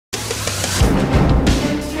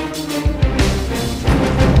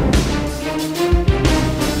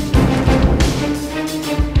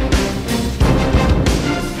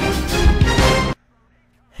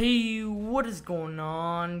what is going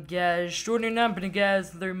on, guys? Jordan and guys,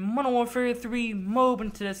 they're Modern Warfare 3 MOAB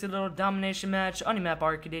into this little domination match on the map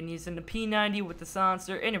Arkaden using the P90 with the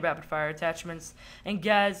silencer and the rapid fire attachments. And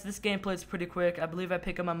guys, this gameplay is pretty quick. I believe I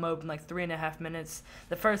pick up my MOAB in like 3.5 minutes.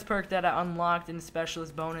 The first perk that I unlocked in the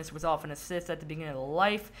specialist bonus was off an assist at the beginning of the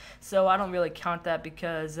life, so I don't really count that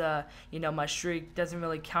because you know, my streak doesn't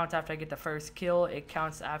really count after I get the first kill. It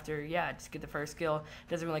counts after, yeah, I just get the first kill. It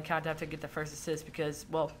doesn't really count after I get the first assist because,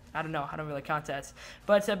 well, I don't know, I don't really count that.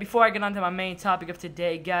 But before I get on to my main topic of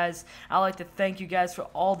today, guys, I'd like to thank you guys for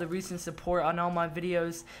all the recent support on all my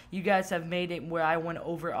videos. You guys have made it where I went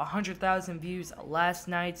over 100,000 views last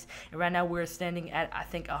night, and right now we're standing at, I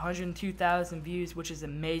think, 102,000 views, which is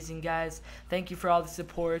amazing, guys. Thank you for all the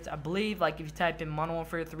support. I believe, like, if you type in Modern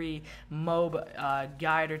Warfare 3 MOAB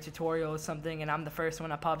guide or tutorial or something, and I'm the first one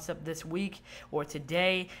that pops up this week or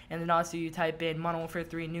today, and then also you type in Modern Warfare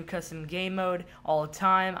 3 new custom game mode all the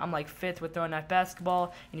time, I'm like 5th with throwing that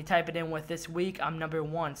basketball, and you type it in with this week, I'm number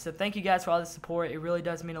 1. So thank you guys for all the support. It really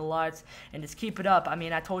does mean a lot, and just keep it up. I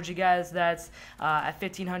mean, I told you guys that at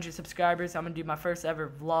 1,500 subscribers, I'm gonna do my first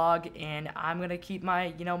ever vlog, and I'm gonna keep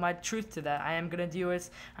my, you know, my truth to that. I am gonna do it.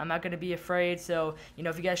 I'm not gonna be afraid. So, you know,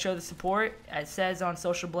 if you guys show the support, it says on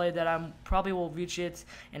Social Blade that I'm probably will reach it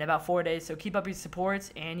in about 4 days. So keep up your support,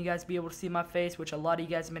 and you guys be able to see my face, which a lot of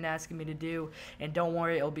you guys have been asking me to do. And don't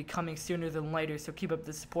worry, it'll be coming sooner than later. So keep up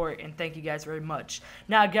the support, and thank you guys very much.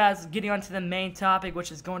 Now, guys, getting on to the main topic,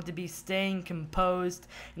 which is going to be staying composed.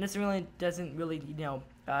 And this really doesn't really, you know,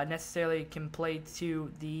 necessarily can play to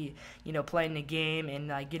the, you know, playing the game and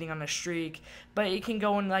like getting on a streak, but it can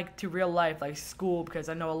go in like to real life, like school, because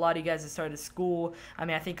I know a lot of you guys have started school. I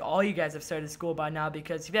mean, I think all you guys have started school by now,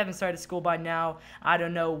 because if you haven't started school by now, I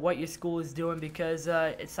don't know what your school is doing, because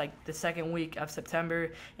it's like the second week of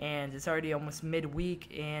September and it's already almost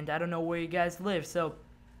midweek, and I don't know where you guys live. So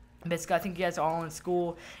basically, I think you guys are all in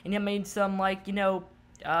school, and you made some, like, you know,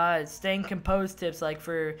 staying composed tips, like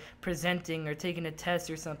for presenting or taking a test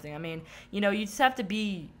or something. I mean, you know, you just have to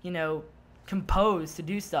be, you know, composed to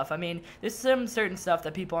do stuff. I mean, there's some certain stuff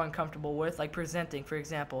that people aren't comfortable with, like presenting, for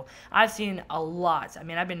example. I've seen a lot. I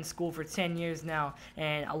mean, I've been in school for 10 years now,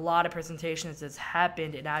 and a lot of presentations that's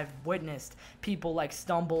happened, and I've witnessed people like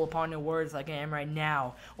stumble upon their words like I am right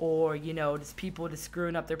now, or, you know, just people just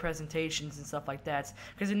screwing up their presentations and stuff like that,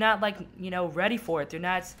 because they're not, like, you know, ready for it. They're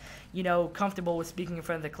not, you know, comfortable with speaking in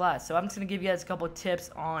front of the class. So I'm just going to give you guys a couple of tips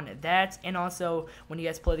on that, and also when you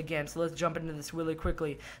guys play the game. So let's jump into this really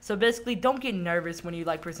quickly. So basically, don't get nervous when you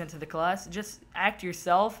like present to the class. Just act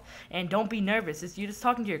yourself and don't be nervous. You're just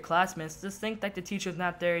talking to your classmates. Just think like the teacher's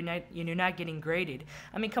not there and you're not getting graded.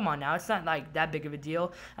 I mean, come on now, it's not like that big of a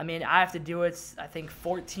deal. I mean, I have to do it, I think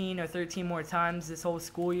 14 or 13 more times this whole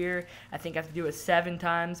school year. I think I have to do it 7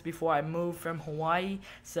 times before I move from Hawaii.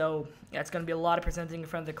 So yeah, it's going to be a lot of presenting in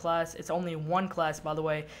front of the class. It's only one class, by the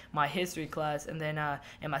way, my history class, and then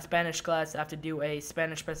in my Spanish class I have to do a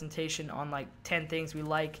Spanish presentation on like 10 things we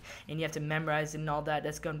like, and you have to memorize it and all that.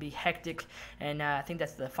 That's going to be hectic, and I think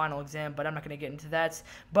that's the final exam, but I'm not going to get into that.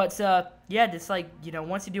 But yeah, just like, you know,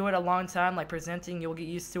 once you do it a long time, like presenting, you'll get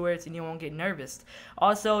used to it and you won't get nervous.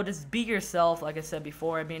 Also, just be yourself, like I said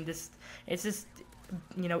before. I mean, it's just,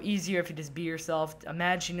 you know, easier if you just be yourself.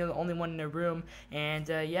 Imagine you're the only one in the room, and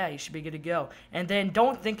yeah, you should be good to go. And then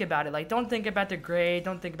don't think about it. Like, don't think about the grade.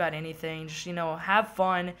 Don't think about anything. Just, you know, have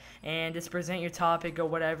fun and just present your topic or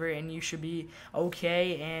whatever, and you should be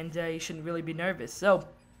okay, and you shouldn't really be nervous. So,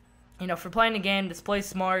 you know, for playing the game, just play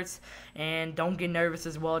smart and don't get nervous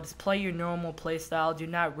as well. Just play your normal play style. Do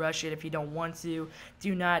not rush it if you don't want to.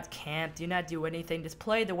 Do not camp. Do not do anything. Just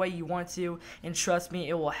play the way you want to, and trust me,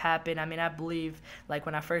 it will happen. I mean, I believe, like,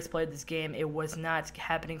 when I first played this game, it was not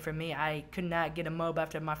happening for me. I could not get a MOAB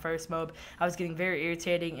after my first MOAB. I was getting very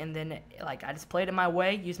irritating, and then, like, I just played it my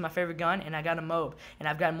way, used my favorite gun, and I got a MOAB. And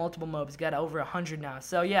I've got multiple MOABs. Got over 100 now.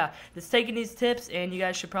 So, yeah, just taking these tips, and you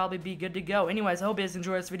guys should probably be good to go. Anyways, I hope you guys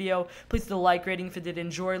enjoyed this video. Please do a like rating if you did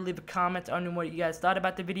enjoy. Leave a comment on what you guys thought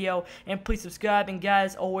about the video, and please subscribe. And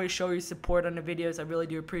guys, always show your support on the videos. I really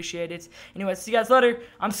do appreciate it. Anyways, see you guys later.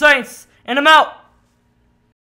 I'm Saints, and I'm out.